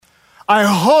I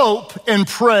hope and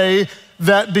pray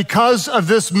that because of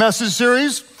this message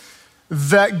series,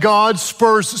 that God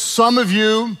spurs some of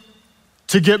you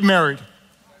to get married.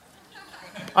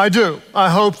 I do. I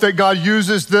hope that God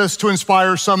uses this to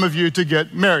inspire some of you to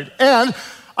get married. And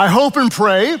I hope and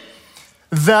pray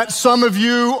that some of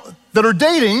you that are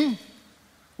dating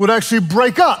would actually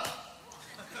break up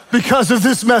because of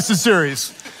this message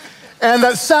series. And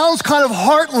that sounds kind of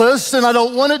heartless, and I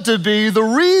don't want it to be. The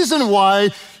reason why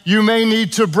you may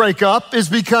need to break up is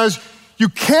because you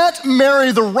can't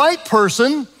marry the right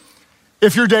person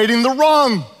if you're dating the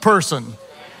wrong person.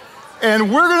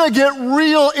 And we're gonna get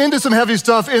real into some heavy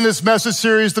stuff in this message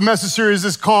series. The message series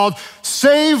is called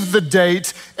Save the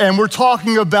Date, and we're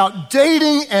talking about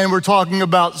dating, and we're talking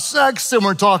about sex, and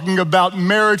we're talking about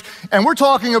marriage, and we're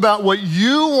talking about what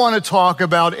you wanna talk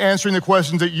about, answering the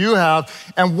questions that you have.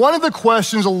 And one of the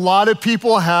questions a lot of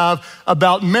people have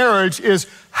about marriage is,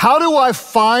 how do I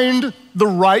find the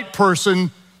right person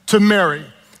to marry?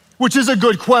 Which is a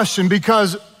good question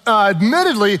because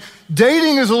admittedly,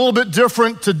 dating is a little bit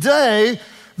different today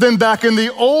than back in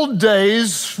the old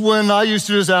days when I used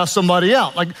to just ask somebody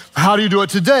out. Like, how do you do it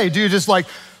today? Do you just like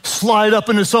slide up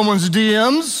into someone's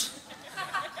DMs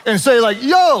and say like,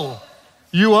 yo,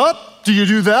 you up? Do you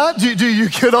do that? Do you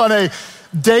get on a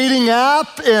dating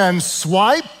app and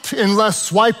swipe, unless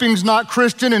swiping's not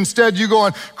Christian? Instead, you go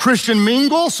on Christian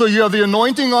Mingle, so you have the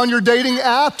anointing on your dating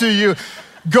app? Do you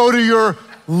go to your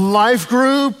life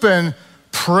group and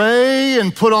pray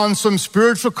and put on some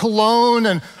spiritual cologne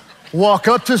and walk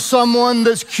up to someone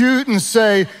that's cute and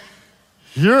say,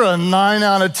 you're a 9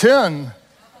 out of 10,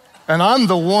 and I'm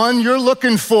the one you're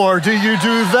looking for? Do you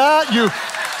do that?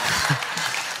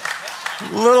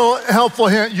 Little helpful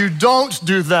hint, you don't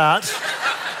do that,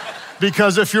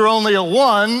 because if you're only a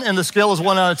 1 and the scale is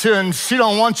 1 out of 10, she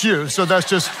don't want you. So that's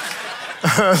just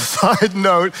a side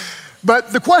note.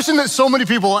 But the question that so many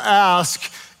people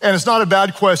ask, and it's not a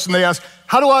bad question, they ask,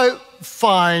 how do I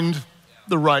find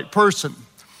the right person?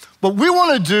 What we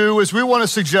want to do is we want to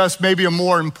suggest maybe a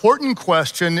more important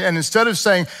question, and instead of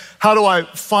saying, how do I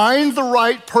find the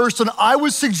right person, I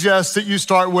would suggest that you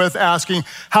start with asking,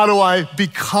 how do I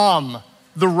become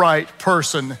the right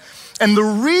person? And the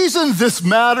reason this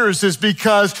matters is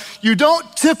because you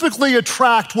don't typically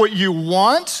attract what you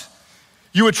want,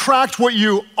 you attract what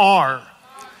you are.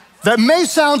 That may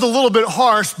sound a little bit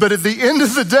harsh, but at the end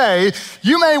of the day,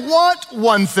 you may want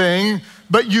one thing,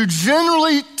 but you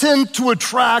generally tend to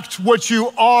attract what you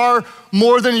are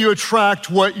more than you attract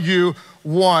what you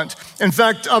want. In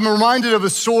fact, I'm reminded of a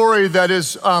story that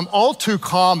is all too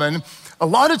common. A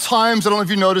lot of times, I don't know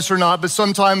if you notice or not, but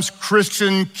sometimes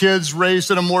Christian kids raised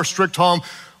in a more strict home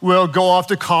will go off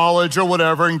to college or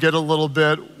whatever and get a little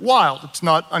bit wild. It's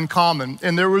not uncommon.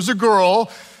 And there was a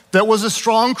girl that was a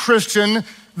strong Christian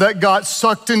that got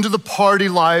sucked into the party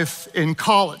life in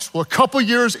college. Well, a couple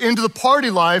years into the party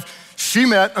life, she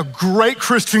met a great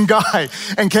Christian guy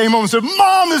and came home and said,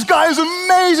 Mom, this guy is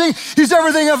amazing. He's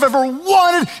everything I've ever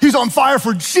wanted. He's on fire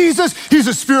for Jesus. He's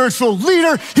a spiritual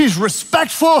leader. He's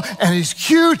respectful and he's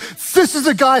cute. This is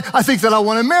the guy I think that I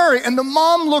want to marry. And the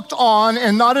mom looked on,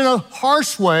 and not in a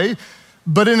harsh way,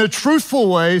 but in a truthful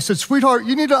way, said, sweetheart,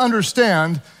 you need to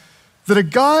understand that a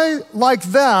guy like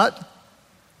that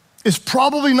is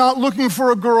probably not looking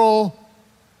for a girl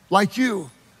like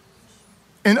you.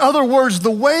 In other words,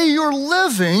 the way you're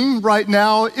living right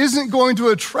now isn't going to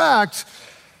attract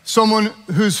someone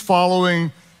who's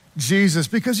following Jesus,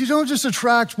 because you don't just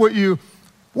attract what you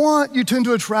want, you tend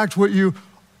to attract what you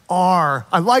are.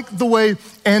 I like the way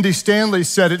Andy Stanley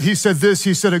said it. He said this,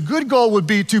 he said, a good goal would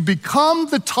be to become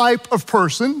the type of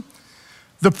person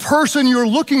the person you're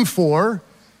looking for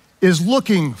is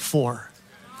looking for.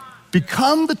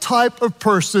 Become the type of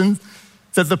person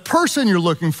that the person you're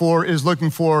looking for is looking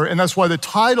for. And that's why the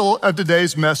title of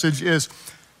today's message is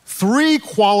 3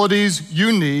 Qualities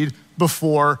You Need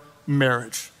Before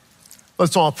Marriage.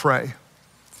 Let's all pray.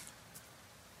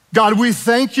 God, we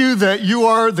thank you that you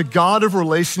are the God of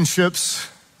relationships,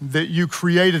 that you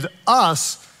created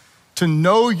us to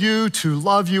know you, to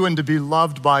love you, and to be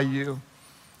loved by you.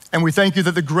 And we thank you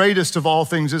that the greatest of all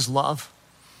things is love.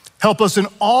 Help us in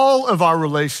all of our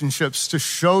relationships to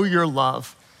show your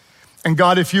love. And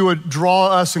God, if you would draw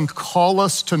us and call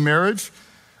us to marriage,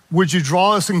 would you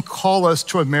draw us and call us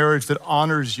to a marriage that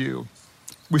honors you?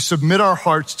 We submit our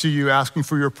hearts to you, asking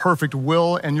for your perfect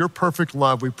will and your perfect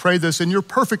love. We pray this in your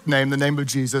perfect name, the name of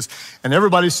Jesus. And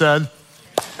everybody said,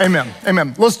 amen,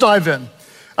 amen. Let's dive in.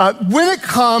 When it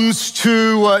comes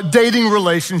to dating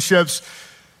relationships,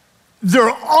 there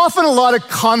are often a lot of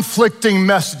conflicting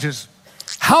messages.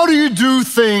 How do you do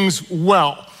things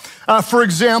well? For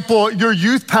example, your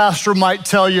youth pastor might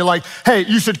tell you like, hey,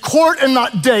 you should court and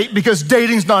not date because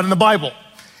dating's not in the Bible.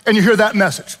 And you hear that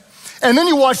message. And then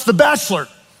you watch The Bachelor.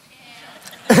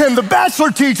 And The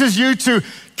Bachelor teaches you to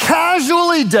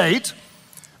casually date,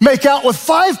 make out with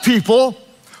 5 people,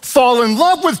 fall in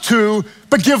love with 2,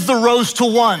 but give the rose to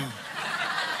 1.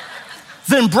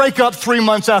 Then break up 3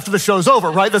 months after the show's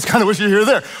over, right? That's kind of what you hear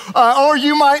there. Or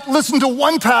you might listen to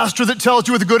one pastor that tells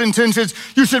you with good intentions,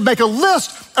 you should make a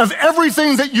list of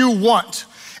everything that you want.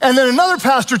 And then another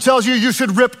pastor tells you you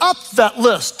should rip up that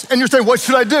list. And you're saying, what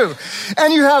should I do?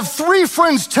 And you have 3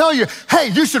 friends tell you, hey,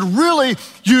 you should really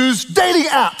use dating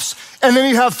apps. And then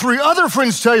you have 3 other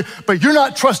friends tell you, but you're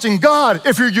not trusting God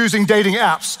if you're using dating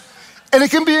apps. And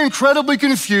it can be incredibly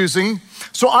confusing.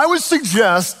 So I would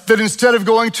suggest that instead of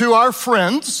going to our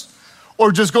friends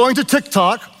or just going to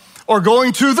TikTok or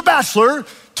going to The Bachelor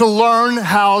to learn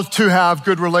how to have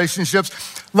good relationships,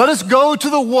 let us go to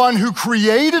the one who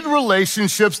created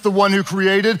relationships, the one who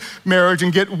created marriage,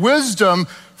 and get wisdom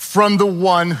from the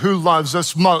one who loves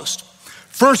us most.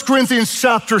 1 Corinthians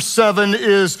chapter 7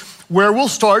 is where we'll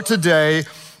start today.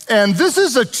 And this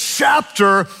is a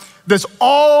chapter that's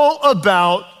all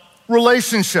about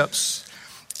relationships.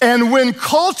 And when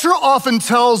culture often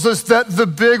tells us that the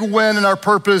big win in our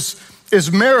purpose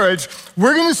is marriage,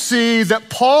 we're gonna see that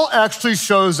Paul actually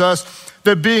shows us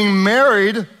that being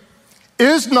married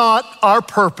is not our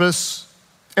purpose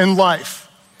in life.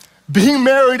 Being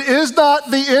married is not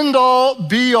the end-all,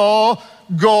 be-all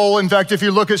goal. In fact, if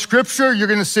you look at scripture, you're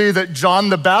gonna see that John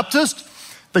the Baptist,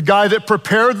 the guy that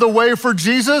prepared the way for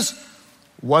Jesus,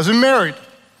 wasn't married.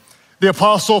 The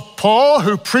Apostle Paul,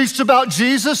 who preached about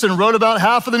Jesus and wrote about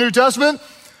half of the New Testament,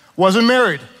 wasn't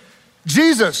married.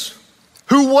 Jesus,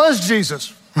 who was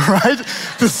Jesus, right?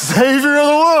 The Savior of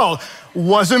the world,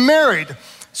 wasn't married.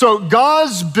 So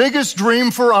God's biggest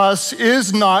dream for us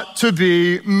is not to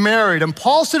be married. And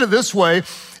Paul said it this way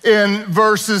in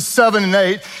verses 7 and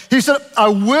 8. He said, I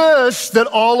wish that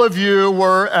all of you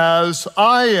were as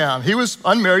I am. He was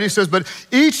unmarried. He says, but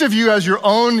each of you has your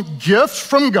own gift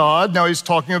from God. Now he's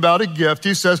talking about a gift.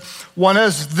 He says, one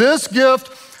has this gift,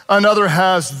 another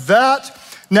has that.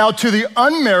 Now to the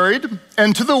unmarried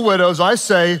and to the widows, I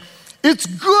say, it's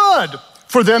good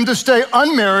for them to stay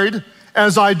unmarried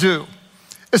as I do.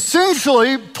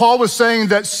 Essentially, Paul was saying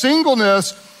that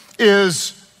singleness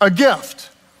is a gift.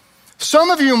 Some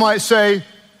of you might say,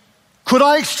 could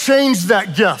I exchange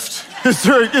that gift? Is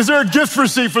there a gift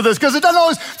receipt for this? Because it doesn't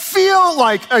always feel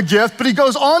like a gift, but he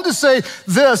goes on to say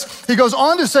this. He goes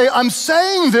on to say, I'm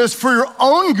saying this for your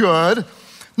own good,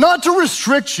 not to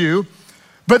restrict you,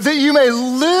 but that you may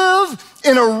live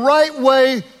in a right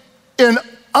way in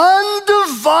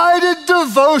undivided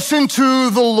devotion to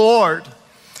the Lord.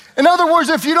 In other words,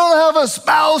 if you don't have a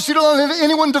spouse, you don't have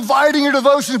anyone dividing your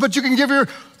devotions, but you can give your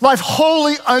life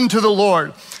wholly unto the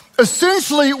Lord.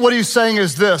 Essentially, what he's saying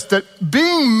is this, that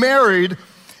being married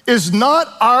is not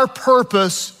our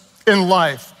purpose in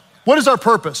life. What is our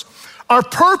purpose? Our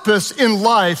purpose in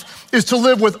life is to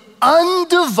live with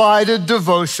undivided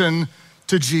devotion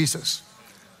to Jesus.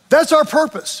 That's our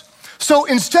purpose. So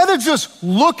instead of just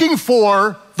looking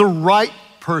for the right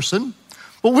person,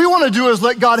 what we want to do is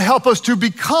let God help us to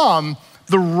become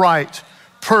the right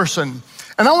person.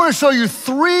 And I want to show you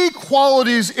 3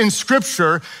 qualities in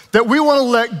Scripture that we want to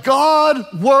let God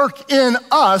work in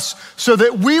us so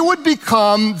that we would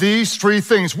become these 3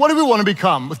 things. What do we want to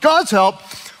become? With God's help,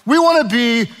 we want to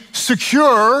be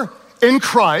secure in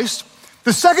Christ.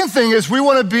 The second thing is we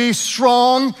want to be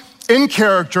strong in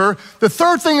character. The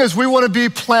third thing is we want to be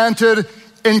planted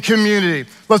in community.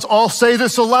 Let's all say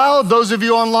this aloud. Those of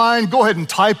you online, go ahead and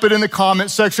type it in the comment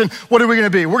section. What are we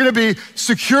gonna be? We're gonna be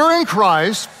secure in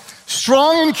Christ,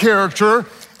 strong in character,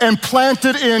 and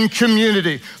planted in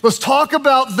community. Let's talk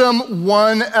about them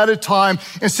one at a time.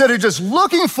 Instead of just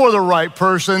looking for the right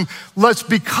person, let's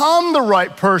become the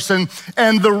right person.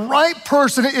 And the right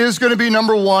person is gonna be,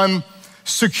 number 1,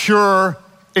 secure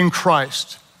in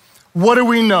Christ. What do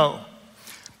we know?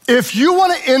 If you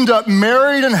wanna end up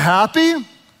married and happy,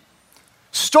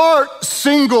 start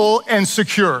single and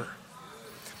secure.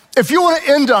 If you want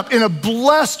to end up in a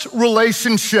blessed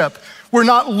relationship, we're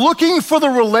not looking for the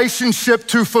relationship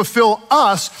to fulfill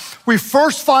us. We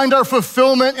first find our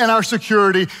fulfillment and our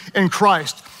security in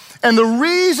Christ. And the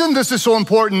reason this is so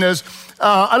important is,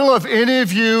 I don't know if any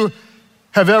of you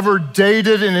have ever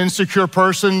dated an insecure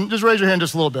person. Just raise your hand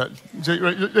just a little bit.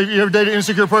 You ever dated an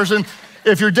insecure person?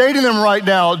 If you're dating them right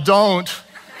now, don't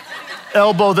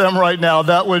elbow them right now.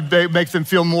 That would make them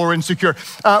feel more insecure.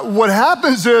 What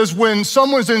happens is when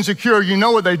someone's insecure, you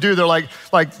know what they do. They're like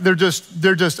they're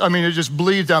just, I mean, it just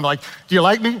bleeds down. Like, do you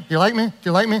like me? Do you like me? Do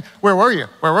you like me? Where were you?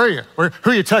 Where were you?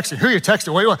 Who are you texting? Who are you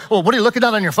texting? What are you looking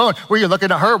at on your phone? Were you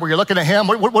looking at her? Were you looking at him?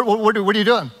 What are you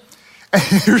doing? And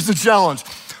here's the challenge.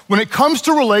 When it comes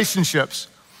to relationships,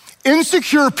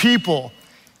 insecure people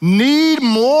need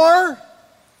more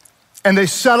and they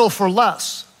settle for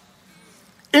less.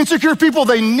 Insecure people,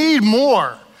 they need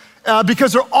more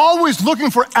because they're always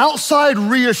looking for outside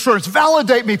reassurance.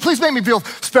 Validate me, please make me feel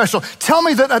special. Tell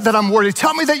me that I'm worthy.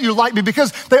 Tell me that you like me,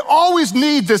 because they always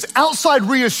need this outside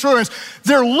reassurance.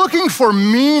 They're looking for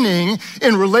meaning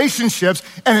in relationships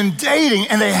and in dating,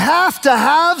 and they have to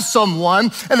have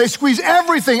someone, and they squeeze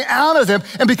everything out of them.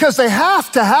 And because they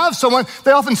have to have someone,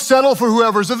 they often settle for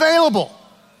whoever's available.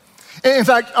 In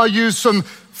fact, I'll use some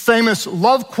famous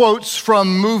love quotes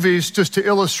from movies just to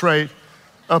illustrate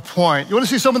a point. You want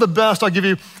to see some of the best? I'll give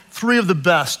you 3 of the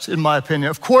best, in my opinion.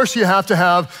 Of course, you have to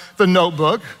have The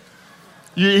Notebook.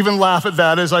 You even laugh at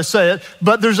that as I say it.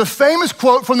 But there's a famous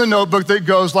quote from The Notebook that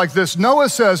goes like this. Noah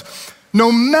says,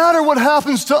 "No matter what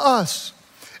happens to us,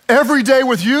 every day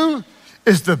with you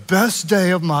is the best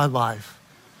day of my life."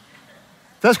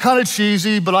 That's kind of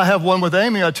cheesy, but I have one with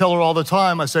Amy. I tell her all the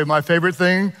time. I say, my favorite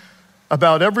thing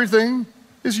about everything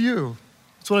is you.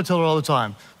 That's what I tell her all the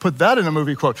time. Put that in a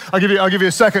movie quote. I'll give you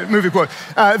a second movie quote.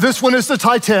 This one is the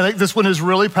Titanic. This one is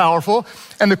really powerful.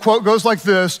 And the quote goes like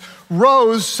this.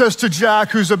 Rose says to Jack,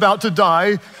 who's about to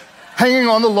die, hanging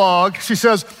on the log, she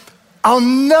says, "I'll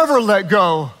never let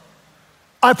go.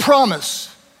 I promise."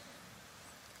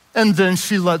 And then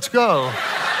she lets go.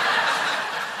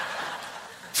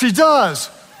 She does.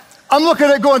 I'm looking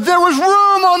at it going, there was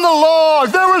room on the log.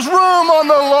 There was room on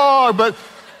the log. But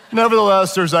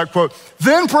nevertheless, there's that quote.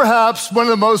 Then perhaps one of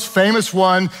the most famous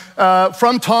one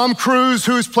from Tom Cruise,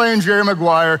 who's playing Jerry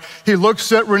Maguire. He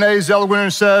looks at Renee Zellweger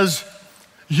and says,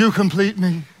 "You complete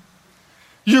me.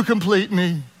 You complete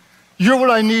me. You're what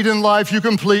I need in life. You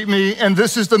complete me." And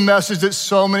this is the message that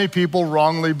so many people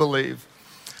wrongly believe.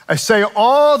 I say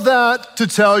all that to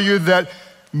tell you that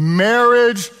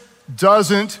marriage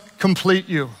doesn't complete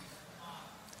you.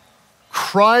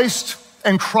 Christ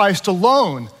and Christ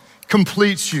alone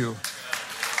completes you.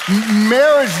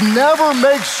 Marriage never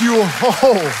makes you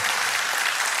whole.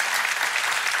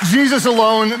 Jesus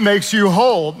alone makes you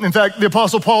whole. In fact, the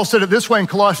Apostle Paul said it this way in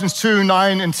Colossians 2,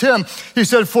 9 and 10. He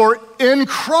said, "For in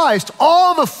Christ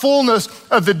all the fullness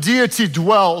of the deity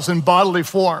dwells in bodily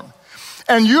form,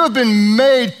 and you have been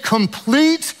made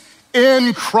complete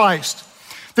in Christ."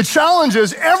 The challenge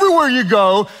is everywhere you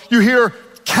go, you hear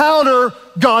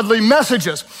counter-godly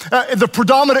messages. The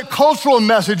predominant cultural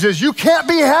message is you can't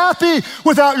be happy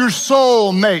without your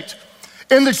soul mate.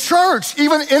 In the church,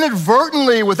 even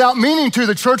inadvertently, without meaning to,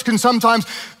 the church can sometimes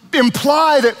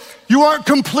imply that you aren't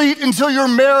complete until you're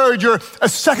married. You're a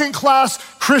second-class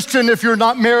Christian if you're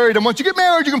not married. And once you get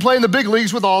married, you can play in the big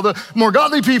leagues with all the more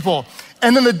godly people.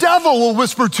 And then the devil will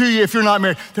whisper to you if you're not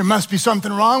married, there must be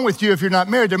something wrong with you if you're not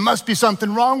married. There must be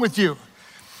something wrong with you.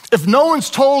 If no one's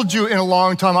told you in a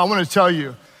long time, I want to tell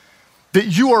you that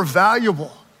you are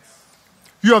valuable.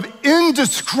 You have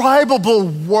indescribable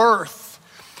worth.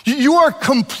 You are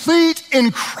complete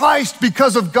in Christ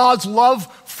because of God's love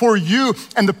for you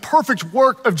and the perfect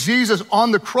work of Jesus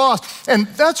on the cross. And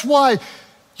that's why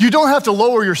you don't have to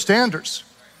lower your standards.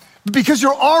 Because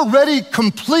you're already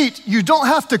complete, you don't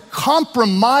have to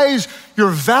compromise your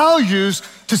values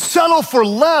to settle for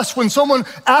less when someone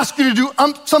asks you to do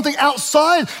something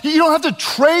outside. You don't have to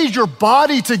trade your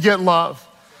body to get love.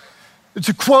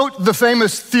 To quote the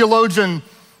famous theologian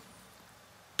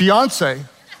Beyonce,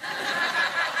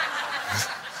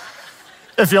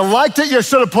 if you liked it, you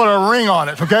should have put a ring on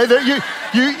it, okay?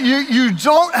 You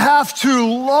don't have to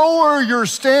lower your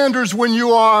standards when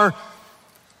you are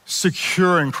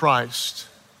secure in Christ.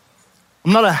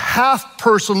 I'm not a half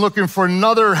person looking for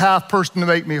another half person to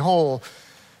make me whole.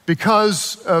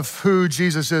 Because of who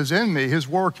Jesus is in me, his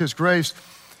work, his grace,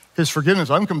 his forgiveness,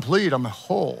 I'm complete, I'm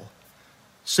whole.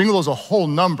 Single is a whole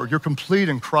number. You're complete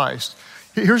in Christ.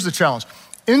 Here's the challenge.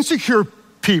 Insecure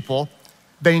people,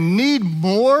 they need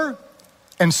more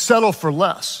and settle for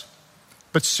less.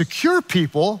 But secure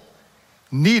people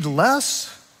need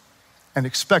less and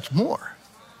expect more.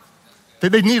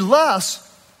 They need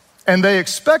less and they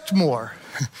expect more.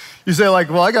 You say like,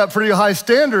 well, I got pretty high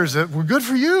standards. Well, good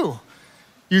for you.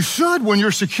 You should, when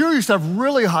you're secure, you should have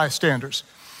really high standards.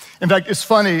 In fact, it's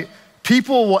funny,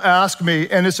 people will ask me,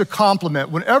 and it's a compliment,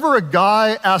 whenever a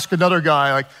guy asks another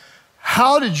guy, like,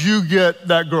 how did you get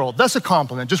that girl? That's a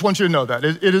compliment. Just want you to know that.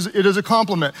 It is a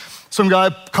compliment. Some guy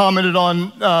commented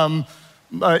on an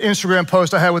Instagram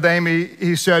post I had with Amy.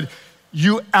 He said,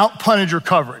 you outpunted your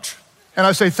coverage. And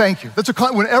I say, thank you.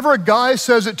 Whenever a guy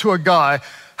says it to a guy,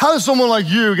 how does someone like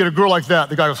you get a girl like that?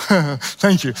 The guy goes,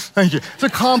 thank you. It's a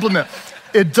compliment.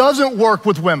 It doesn't work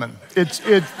with women. It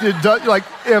does, like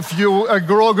if a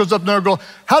girl goes up to another girl,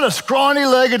 how does a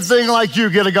scrawny-legged thing like you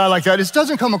get a guy like that? It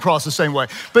doesn't come across the same way.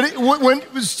 But when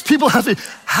people have to,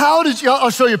 I'll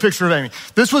show you a picture of Amy.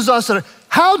 This was us.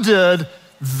 How did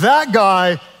that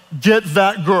guy get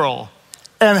that girl?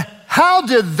 And how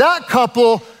did that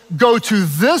couple go to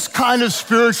this kind of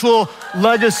spiritual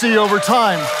legacy over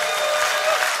time?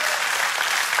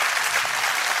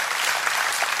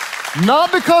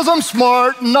 Not because I'm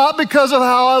smart, not because of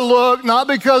how I look, not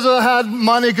because I had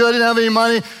money because I didn't have any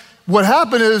money. What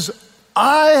happened is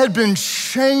I had been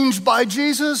changed by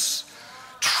Jesus,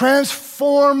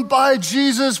 transformed by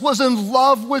Jesus, was in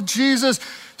love with Jesus,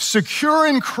 secure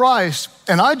in Christ.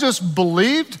 And I just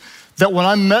believed that when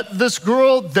I met this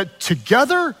girl, that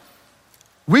together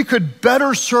we could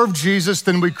better serve Jesus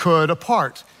than we could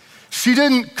apart. She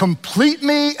didn't complete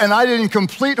me and I didn't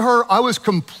complete her. I was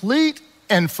complete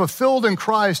and fulfilled in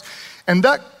Christ. And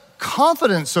that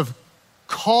confidence of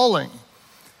calling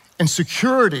and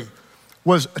security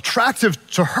was attractive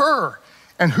to her.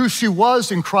 And who she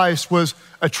was in Christ was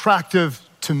attractive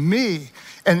to me.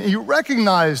 And you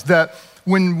recognize that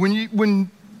when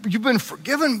you've been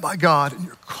forgiven by God and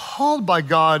you're called by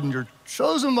God and you're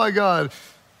chosen by God,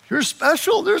 you're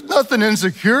special. There's nothing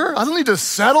insecure. I don't need to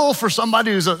settle for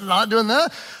somebody who's not doing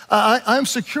that. I'm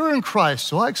secure in Christ,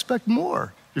 so I expect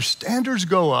more. Your standards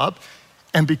go up,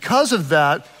 and because of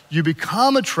that, you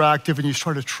become attractive and you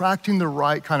start attracting the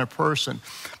right kind of person.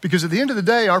 Because at the end of the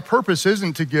day, our purpose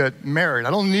isn't to get married. I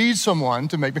don't need someone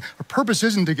to make me. Our purpose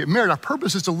isn't to get married. Our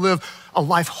purpose is to live a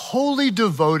life wholly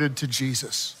devoted to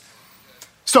Jesus.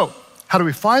 So, how do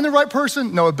we find the right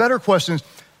person? No, a better question is,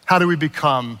 how do we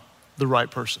become the right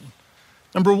person?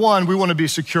 Number one, we want to be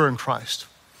secure in Christ.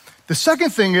 The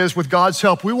second thing is, with God's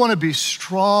help, we want to be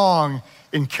strong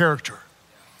in character.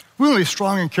 We want to be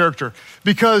strong in character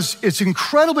because it's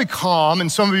incredibly calm,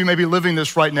 and some of you may be living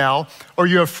this right now, or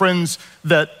you have friends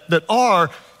that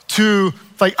are, to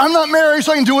like, I'm not married,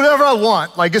 so I can do whatever I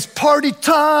want. Like, it's party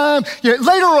time.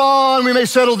 Later on, we may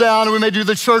settle down and we may do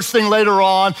the church thing later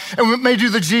on, and we may do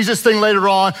the Jesus thing later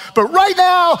on. But right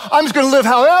now, I'm just going to live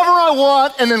however I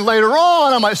want, and then later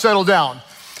on, I might settle down.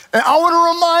 And I want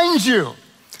to remind you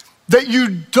that you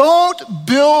don't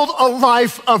build a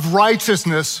life of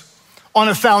righteousness on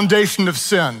a foundation of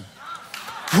sin.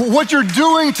 What you're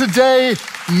doing today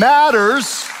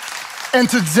matters, and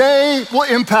today will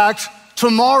impact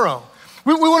tomorrow.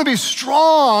 We want to be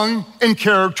strong in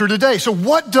character today. So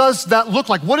what does that look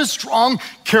like? What does strong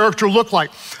character look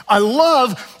like? I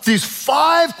love these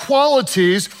 5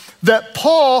 qualities that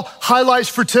Paul highlights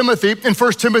for Timothy in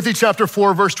 1 Timothy chapter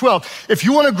 4, verse 12. If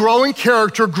you want to grow in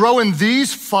character, grow in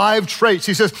these 5 traits.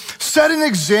 He says, set an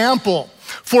example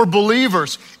for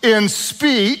believers in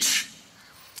speech,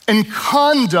 in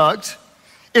conduct,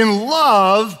 in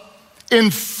love, in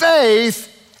faith,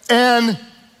 and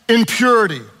in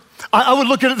purity. I would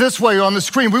look at it this way on the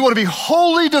screen. We want to be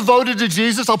wholly devoted to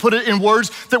Jesus. I'll put it in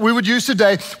words that we would use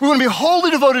today. We want to be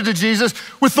wholly devoted to Jesus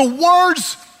with the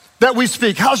words that we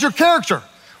speak. How's your character?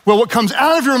 Well, what comes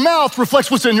out of your mouth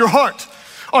reflects what's in your heart.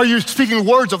 Are you speaking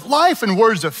words of life and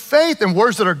words of faith and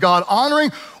words that are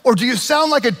God-honoring? Or do you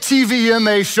sound like a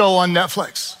TVMA show on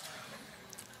Netflix?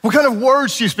 What kind of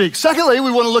words do you speak? Secondly, we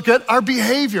want to look at our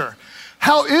behavior.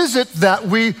 How is it that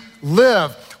we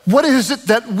live? What is it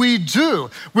that we do?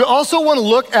 We also want to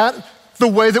look at the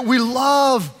way that we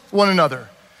love one another.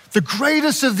 The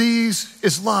greatest of these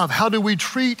is love. How do we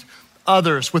treat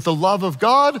others? With the love of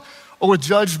God or with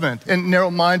judgment and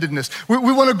narrow-mindedness? We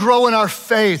want to grow in our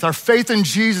faith in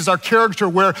Jesus, our character,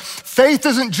 where faith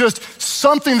isn't just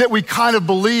something that we kind of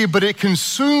believe, but it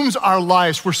consumes our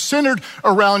lives. We're centered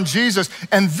around Jesus.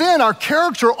 And then our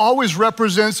character always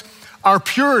represents our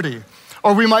purity,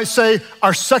 or we might say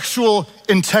our sexual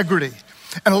integrity.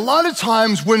 And a lot of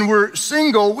times when we're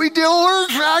single, we're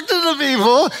attracted to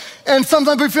people, and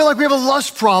sometimes we feel like we have a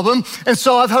lust problem. And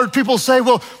so I've heard people say,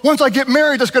 well, once I get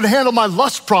married, that's gonna handle my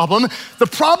lust problem. The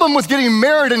problem with getting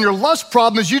married and your lust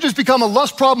problem is you just become a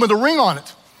lust problem with a ring on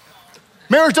it.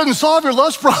 Marriage doesn't solve your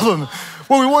lust problem.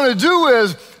 What we wanna do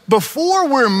is, before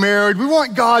we're married, we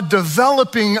want God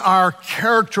developing our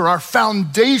character, our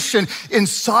foundation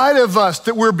inside of us,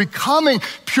 that we're becoming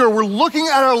pure. We're looking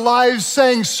at our lives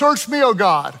saying, search me, O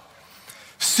God.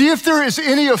 See if there is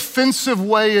any offensive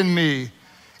way in me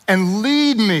and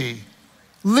lead me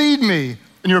Lead me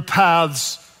in your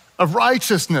paths of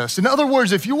righteousness. In other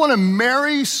words, if you want to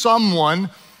marry someone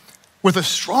with a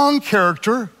strong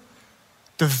character,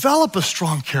 develop a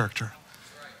strong character.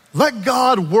 Let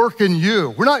God work in you.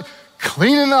 We're not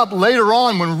cleaning up later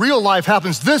on when real life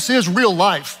happens. This is real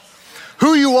life.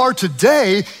 Who you are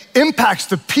today impacts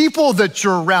the people that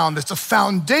you're around. It's a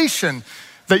foundation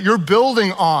that you're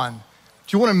building on.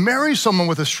 If you want to marry someone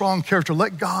with a strong character,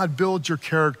 let God build your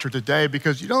character today,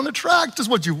 because you don't attract just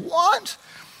what you want,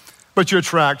 but you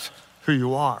attract who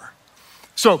you are.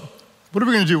 So what are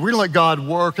we going to do? We're going to let God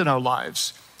work in our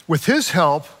lives. With his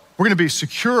help, we're going to be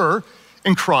secure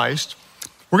in Christ.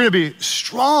 We're going to be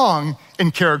strong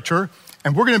in character,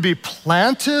 and we're going to be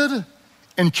planted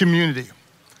in community.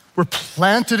 We're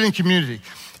planted in community.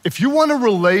 If you want a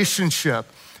relationship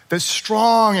that's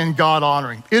strong and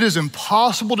God-honoring, it is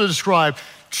impossible to describe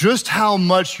just how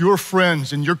much your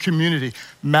friends and your community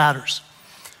matters.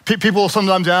 People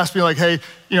sometimes ask me like, hey,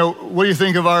 what do you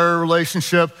think of our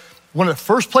relationship? One of the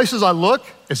first places I look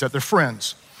is at their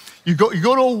friends. You go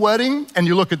to a wedding and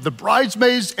you look at the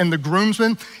bridesmaids and the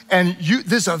groomsmen, and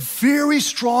there's a very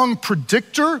strong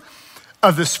predictor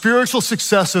of the spiritual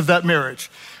success of that marriage.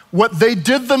 What they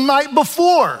did the night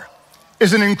before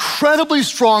is an incredibly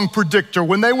strong predictor.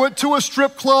 When they went to a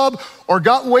strip club or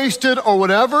got wasted or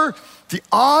whatever, the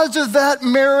odds of that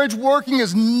marriage working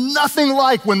is nothing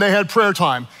like when they had prayer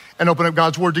time and opened up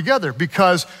God's word together,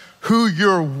 because who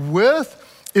you're with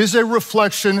is a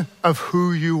reflection of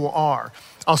who you are.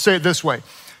 I'll say it this way.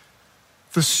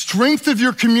 The strength of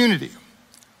your community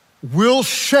will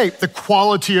shape the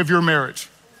quality of your marriage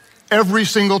every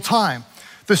single time.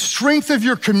 The strength of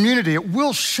your community, it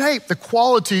will shape the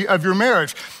quality of your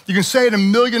marriage. You can say it a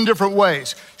million different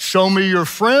ways. Show me your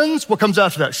friends. What comes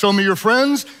after that? Show me your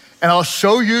friends, and I'll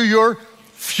show you your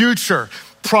future.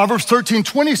 Proverbs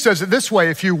 13:20 says it this way: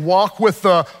 if you walk with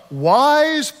the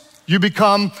wise, you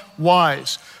become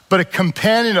wise. But a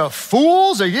companion of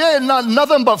fools,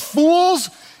 nothing but fools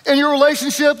in your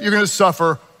relationship, you're gonna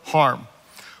suffer harm.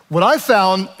 What I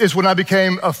found is when I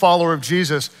became a follower of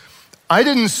Jesus, I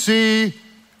didn't see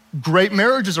great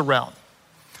marriages around.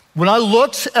 When I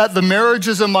looked at the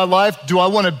marriages in my life, do I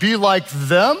wanna be like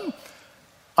them?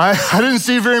 I didn't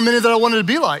see very many that I wanted to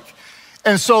be like.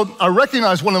 And so I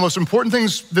recognized one of the most important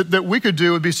things that we could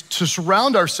do would be to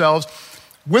surround ourselves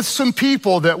with some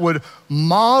people that would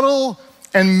model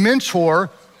and mentor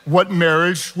what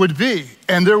marriage would be.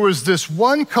 And there was this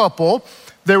one couple,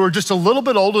 they were just a little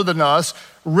bit older than us,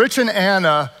 Rich and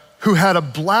Anna, who had a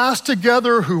blast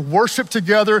together, who worshiped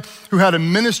together, who had a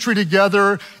ministry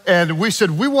together. And we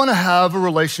said, we want to have a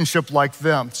relationship like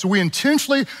them. So we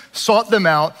intentionally sought them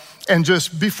out and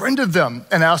just befriended them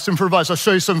and asked them for advice. I'll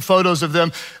show you some photos of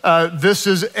them. This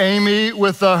is Amy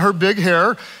with her big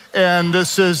hair. And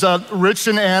this is Rich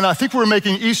and Anna. I think we were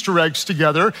making Easter eggs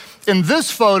together. In this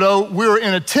photo, we were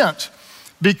in a tent,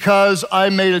 because I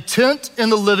made a tent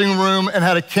in the living room and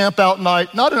had a camp out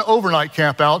night, not an overnight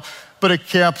camp out, but a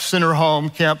camp center home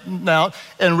camp out.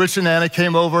 And Rich and Anna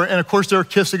came over, and of course they're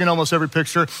kissing in almost every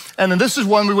picture. And then this is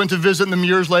one we went to visit them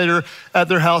years later at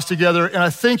their house together. And I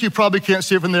think you probably can't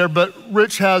see it from there, but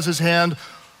Rich has his hand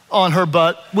on her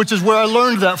butt, which is where I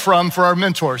learned that from for our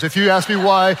mentors. If you ask me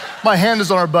why my hand is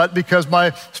on her butt, because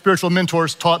my spiritual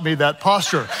mentors taught me that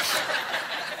posture.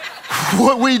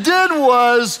 What we did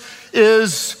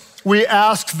is we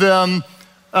asked them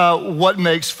what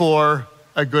makes for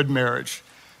a good marriage.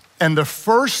 And the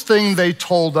first thing they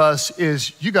told us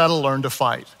is, you gotta learn to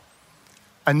fight.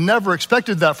 I never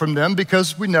expected that from them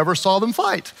because we never saw them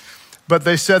fight. But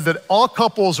they said that all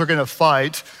couples are gonna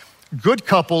fight. Good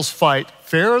couples fight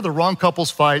fair, the wrong couples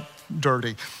fight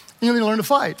dirty. You need to learn to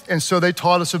fight. And so they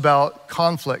taught us about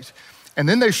conflict. And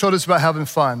then they showed us about having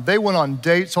fun. They went on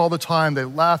dates all the time. They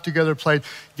laughed together, played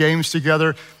games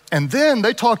together. And then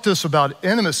they talked to us about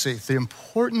intimacy, the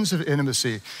importance of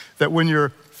intimacy, that when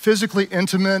you're physically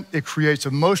intimate, it creates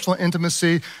emotional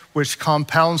intimacy, which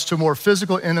compounds to more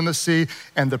physical intimacy.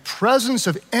 And the presence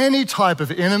of any type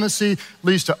of intimacy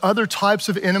leads to other types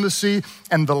of intimacy.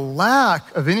 And the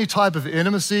lack of any type of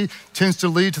intimacy tends to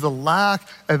lead to the lack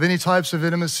of any types of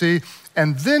intimacy.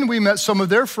 And then we met some of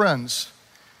their friends.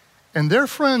 And their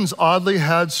friends oddly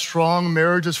had strong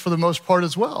marriages for the most part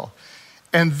as well.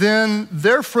 And then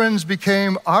their friends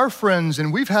became our friends,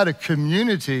 and we've had a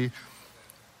community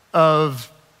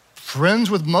of friends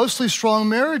with mostly strong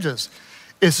marriages.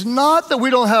 It's not that we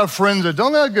don't have friends that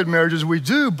don't have good marriages, we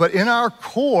do, but in our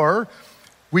core,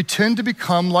 we tend to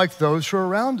become like those who are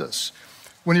around us.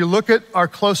 When you look at our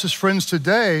closest friends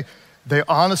today, they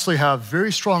honestly have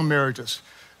very strong marriages.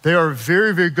 They are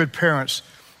very, very good parents.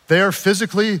 They are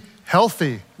physically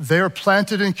healthy. They're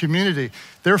planted in community.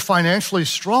 They're financially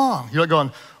strong. You're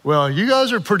going, well, you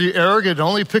guys are pretty arrogant,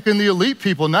 only picking the elite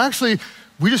people. And actually,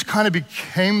 we just kind of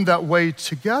became that way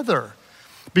together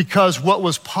because what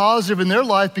was positive in their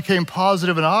life became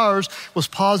positive in ours, was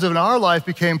positive in our life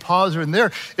became positive in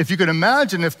theirs. If you can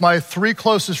imagine, if my three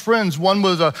closest friends, one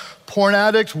was a porn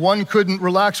addict, one couldn't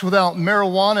relax without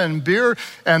marijuana and beer,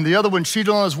 and the other one cheated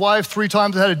on his wife 3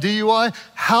 times and had a DUI,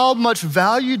 how much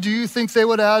value do you think they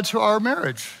would add to our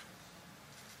marriage?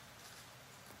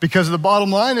 Because the bottom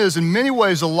line is, in many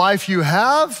ways, the life you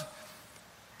have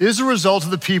is a result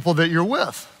of the people that you're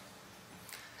with.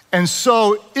 And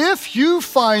so if you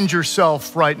find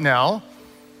yourself right now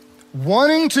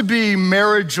wanting to be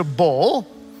marriageable,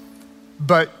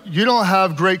 but you don't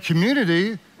have great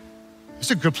community, it's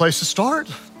a good place to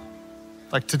start.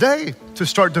 Like today, to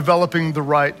start developing the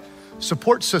right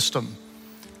support system,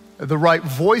 the right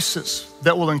voices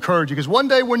that will encourage you. Because one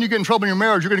day when you get in trouble in your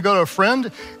marriage, you're gonna go to a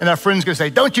friend and that friend's gonna say,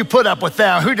 don't you put up with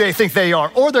them, who do they think they are?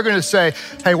 Or they're gonna say,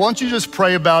 hey, why don't you just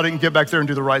pray about it and get back there and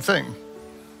do the right thing?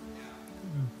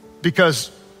 Because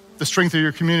the strength of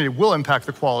your community will impact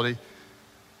the quality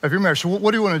of your marriage. So what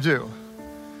do you wanna do?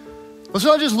 Let's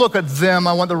not just look at them,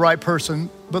 I want the right person,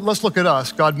 but let's look at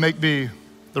us. God, make me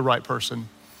the right person.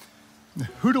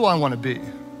 Who do I wanna be?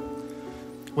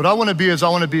 What I wanna be is I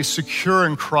wanna be secure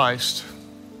in Christ,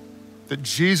 that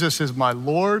Jesus is my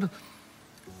Lord,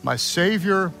 my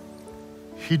Savior,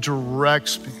 He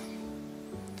directs me.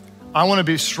 I wanna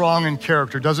be strong in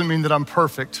character. Doesn't mean that I'm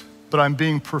perfect, but I'm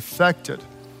being perfected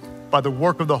by the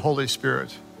work of the Holy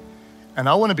Spirit. And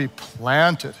I wanna be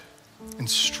planted in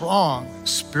strong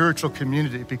spiritual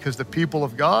community because the people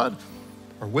of God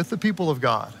are with the people of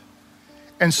God.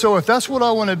 And so if that's what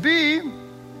I wanna be,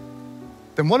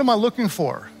 then what am I looking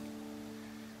for?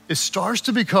 It starts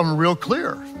to become real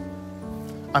clear.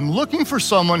 I'm looking for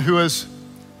someone who is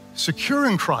secure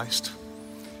in Christ.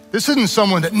 This isn't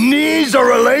someone that needs a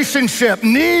relationship,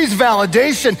 needs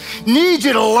validation, needs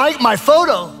you to like my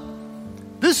photo.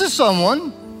 This is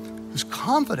someone who's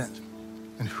confident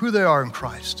in who they are in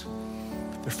Christ.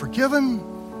 They're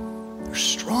forgiven, they're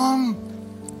strong,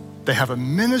 they have a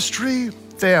ministry,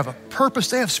 they have a purpose,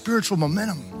 they have spiritual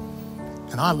momentum.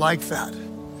 And I like that.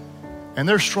 And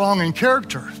they're strong in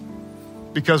character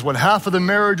because when half of the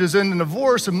marriages end in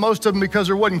divorce and most of them because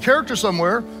there wasn't character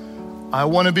somewhere, I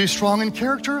want to be strong in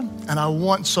character and I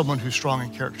want someone who's strong in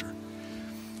character.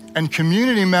 And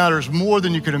community matters more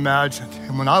than you can imagine.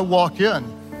 And when I walk in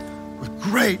with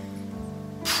great,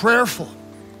 prayerful,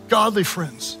 godly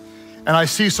friends, and I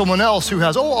see someone else who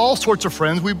has all sorts of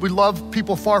friends, we love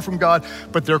people far from God,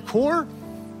 but their core,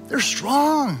 they're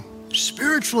strong, they're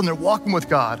spiritual, and they're walking with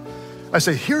God. I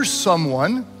say, here's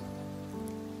someone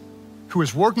who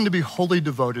is working to be wholly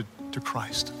devoted to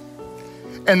Christ.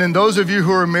 And then those of you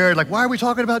who are married, like, why are we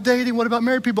talking about dating? What about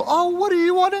married people? Oh, what do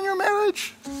you want in your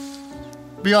marriage?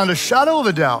 Beyond a shadow of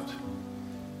a doubt,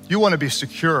 you want to be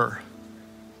secure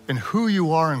in who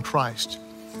you are in Christ.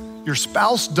 Your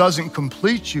spouse doesn't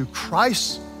complete you,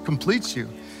 Christ completes you.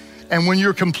 And when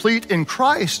you're complete in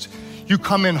Christ, you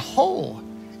come in whole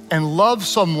and love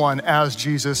someone as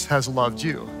Jesus has loved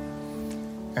you.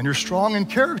 And you're strong in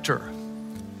character.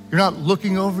 You're not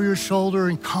looking over your shoulder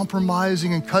and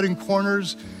compromising and cutting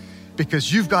corners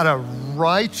because you've got a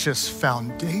righteous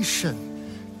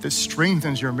foundation that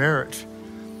strengthens your marriage.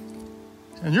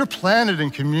 And you're planted in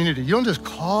community. You don't just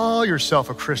call yourself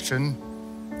a Christian,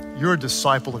 you're a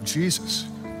disciple of Jesus.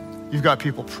 You've got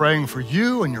people praying for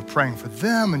you and you're praying for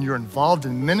them and you're involved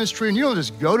in ministry and you don't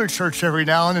just go to church every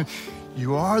now and then.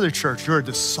 You are the church, you're a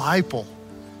disciple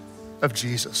of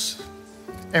Jesus.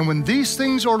 And when these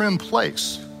things are in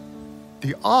place,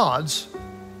 the odds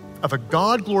of a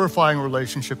God-glorifying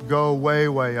relationship go way,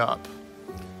 way up.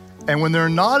 And when they're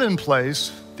not in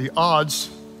place, the odds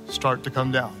start to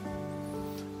come down.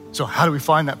 So how do we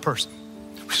find that person?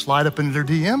 We slide up into their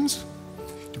DMs?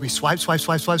 Do we swipe?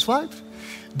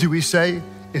 Do we say,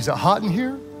 is it hot in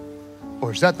here?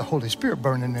 Or is that the Holy Spirit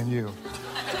burning in you?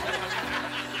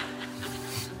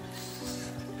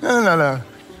 No.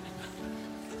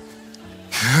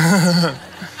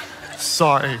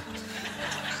 Sorry.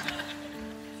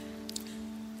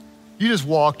 You just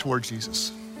walk toward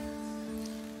Jesus.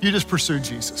 You just pursue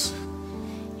Jesus.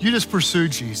 You just pursue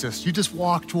Jesus. You just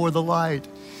walk toward the light.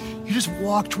 You just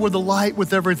walk toward the light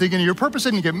with everything. And your purpose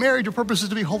isn't to get married. Your purpose is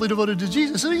to be wholly devoted to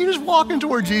Jesus. So you're just walking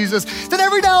toward Jesus. Then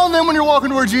every now and then when you're walking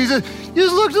toward Jesus, you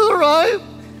just look to the right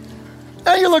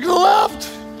and you look to the left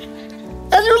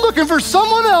and you're looking for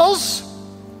someone else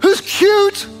who's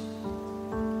cute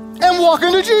and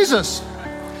walking to Jesus.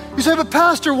 You say, but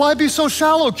Pastor, why be so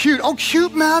shallow? Cute. Oh,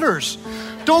 cute matters.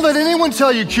 Don't let anyone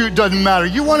tell you cute doesn't matter.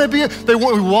 You want to be,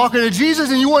 we walk into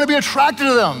Jesus and you want to be attracted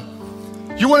to them.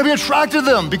 You want to be attracted to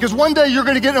them because one day you're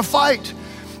going to get in a fight.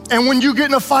 And when you get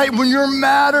in a fight, when you're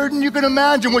madder than you can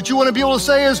imagine, what you want to be able to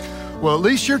say is, well, at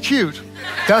least you're cute.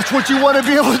 That's what you want to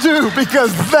be able to do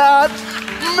because that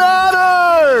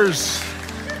matters.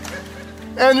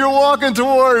 And you're walking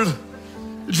toward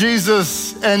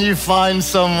Jesus and you find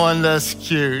someone that's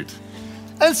cute.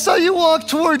 And so you walk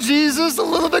toward Jesus a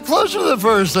little bit closer to the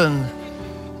person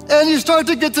and you start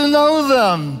to get to know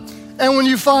them. And when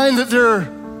you find that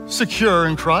they're secure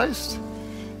in Christ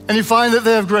and you find that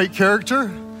they have great character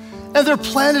and they're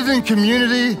planted in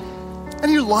community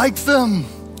and you like them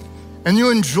and you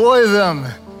enjoy them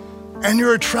and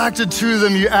you're attracted to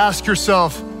them, you ask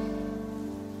yourself,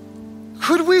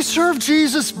 could we serve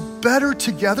Jesus better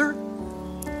together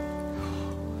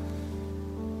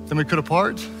than we could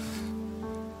apart?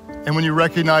 And when you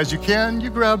recognize you can,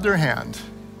 you grab their hand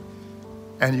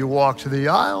and you walk to the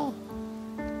aisle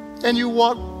and you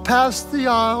walk past the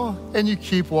aisle and you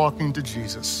keep walking to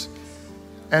Jesus.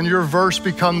 And your verse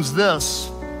becomes this: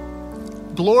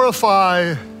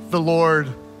 glorify the Lord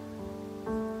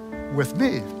with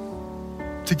me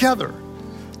together.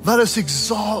 Let us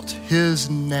exalt his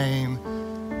name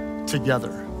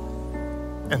together.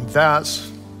 And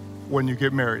that's when you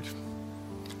get married.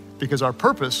 Because our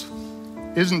purpose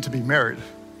isn't to be married.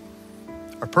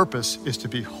 Our purpose is to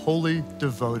be wholly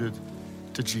devoted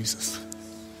to Jesus.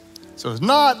 So it's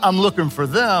not, I'm looking for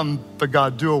them, but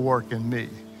God, do a work in me.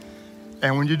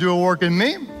 And when you do a work in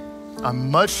me, I'm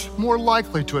much more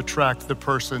likely to attract the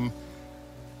person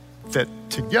that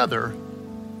together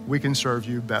we can serve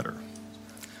you better.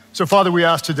 So Father, we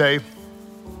ask today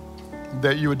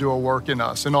that you would do a work in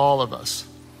us, in all of us.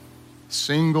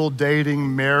 Single,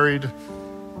 dating, married,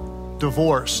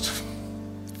 divorced,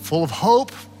 full of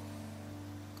hope,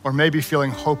 or maybe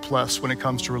feeling hopeless when it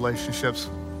comes to relationships.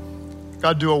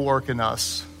 God, do a work in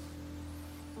us.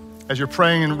 As you're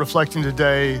praying and reflecting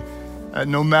today,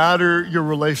 no matter your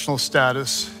relational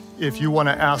status, if you want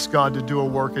to ask God to do a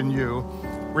work in you,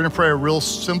 we're going to pray a real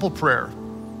simple prayer.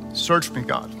 Search me,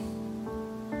 God.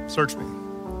 Search me.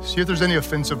 See if there's any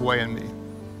offensive way in me.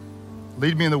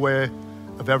 Lead me in the way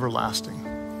of everlasting.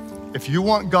 If you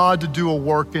want God to do a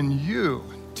work in you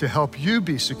to help you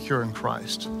be secure in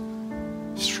Christ,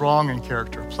 strong in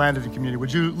character, planted in community,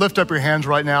 would you lift up your hands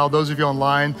right now? Those of you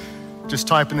online, just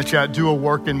type in the chat, do a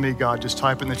work in me, God. Just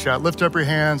type in the chat. Lift up your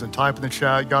hands and type in the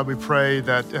chat. God, we pray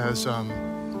that as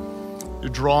you're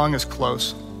drawing us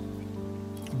close,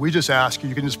 we just ask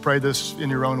you can just pray this in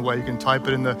your own way. You can type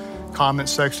it in the comment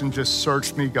section, just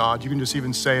search me, God. You can just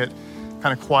even say it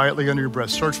kind of quietly under your breath.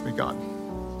 Search me, God.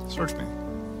 Search me.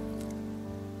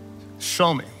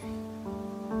 Show me.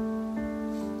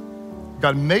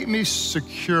 God, make me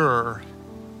secure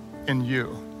in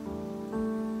you.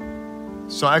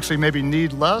 So I actually maybe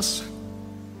need less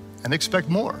and expect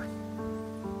more.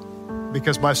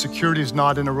 Because my security is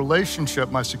not in a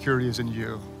relationship, my security is in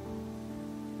you.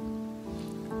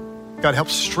 God, help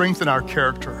strengthen our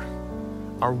character,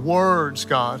 our words,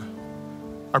 God,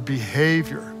 our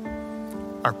behavior,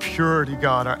 our purity,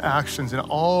 God, our actions, in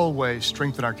all ways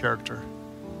strengthen our character.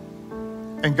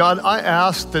 And God, I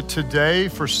ask that today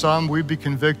for some, we'd be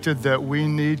convicted that we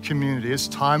need community. It's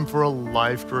time for a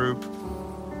life group.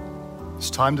 It's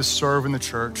time to serve in the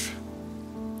church.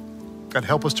 God,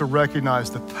 help us to recognize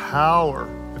the power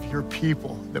of your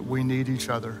people, that we need each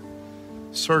other.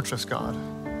 Search us, God.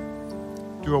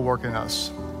 Do a work in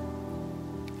us.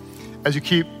 As you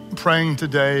keep praying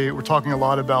today, we're talking a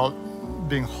lot about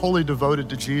being wholly devoted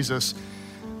to Jesus.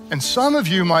 And some of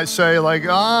you might say, like,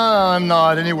 I'm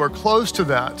not anywhere close to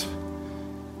that.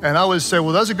 And I would say,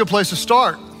 well, that's a good place to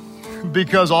start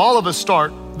because all of us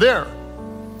start there.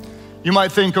 You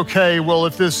might think, okay, well,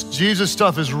 if this Jesus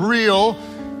stuff is real,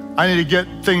 I need to get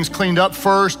things cleaned up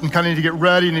first and kind of need to get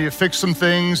ready, I need to fix some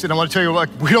things. And I want to tell you, like,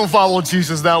 we don't follow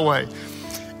Jesus that way.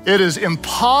 It is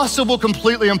impossible,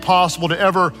 completely impossible to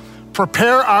ever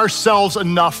prepare ourselves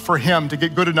enough for him, to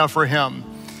get good enough for him.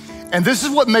 And this is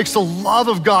what makes the love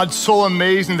of God so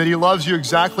amazing, that he loves you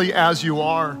exactly as you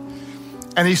are.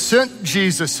 And he sent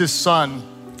Jesus, his son,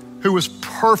 who was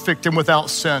perfect and without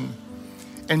sin.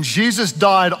 And Jesus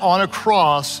died on a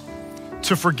cross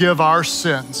to forgive our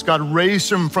sins. God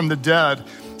raised him from the dead,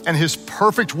 and his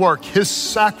perfect work, his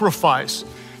sacrifice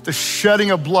The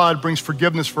shedding of blood brings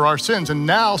forgiveness for our sins. And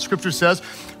now Scripture says,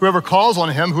 whoever calls on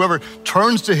him, whoever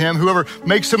turns to him, whoever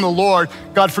makes him the Lord,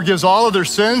 God forgives all of their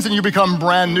sins and you become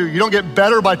brand new. You don't get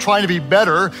better by trying to be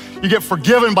better. You get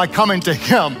forgiven by coming to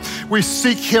him. We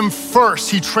seek him first.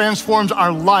 He transforms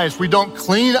our lives. We don't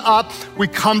clean up. We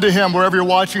come to him wherever you're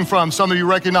watching from. Some of you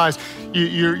recognize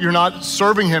you're not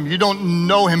serving him. You don't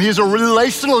know him. He's a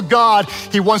relational God.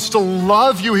 He wants to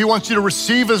love you. He wants you to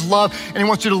receive his love, and he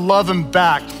wants you to love him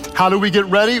back. How do we get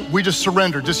ready? We just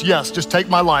surrender. Just take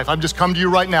my life. I'm just coming to you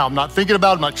right now. I'm not thinking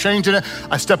about it. I'm not changing it.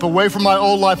 I step away from my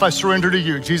old life. I surrender to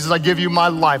you. Jesus, I give you my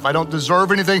life. I don't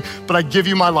deserve anything, but I give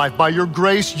you my life. By your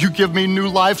grace, you give me new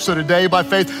life. So today, by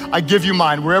faith, I give you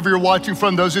mine. Wherever you're watching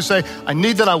from, those who say, I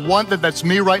need that, I want that, that's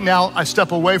me right now. I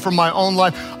step away from my own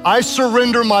life. I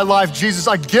surrender my life. Jesus,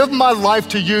 I give my life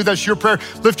to you. That's your prayer.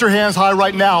 Lift your hands high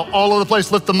right now. All over the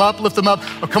place, lift them up, lift them up.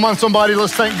 Oh, come on, somebody,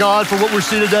 let's thank God for what we're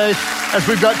seeing today as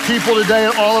we've got people today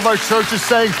in all of our churches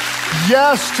saying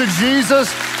yes to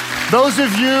Jesus. Those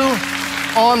of you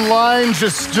online,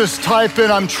 just type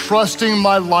in, I'm trusting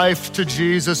my life to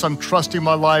Jesus. I'm trusting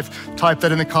my life. Type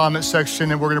that in the comment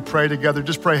section and we're gonna pray together.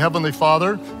 Just pray, Heavenly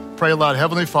Father, pray aloud,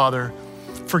 Heavenly Father,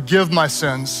 forgive my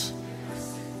sins.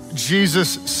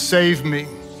 Jesus, save me.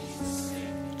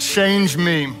 Change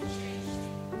me.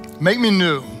 Make me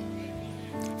new.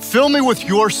 Fill me with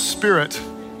your Spirit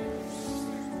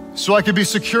so I could be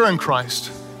secure in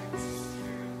Christ,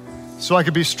 so I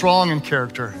could be strong in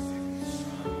character,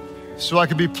 so I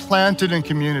could be planted in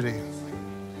community,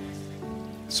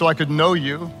 so I could know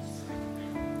you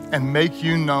and make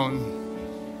you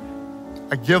known.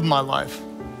 I give my life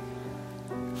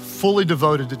fully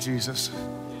devoted to Jesus.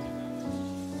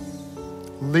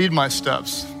 Lead my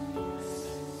steps.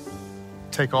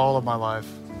 Take all of my life.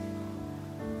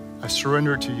 I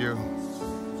surrender it to you.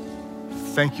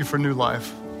 Thank you for new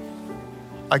life.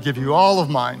 I give you all of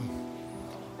mine.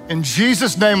 In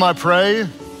Jesus' name I pray.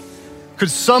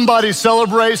 Could somebody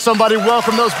celebrate, somebody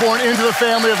welcome those born into the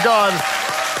family of God?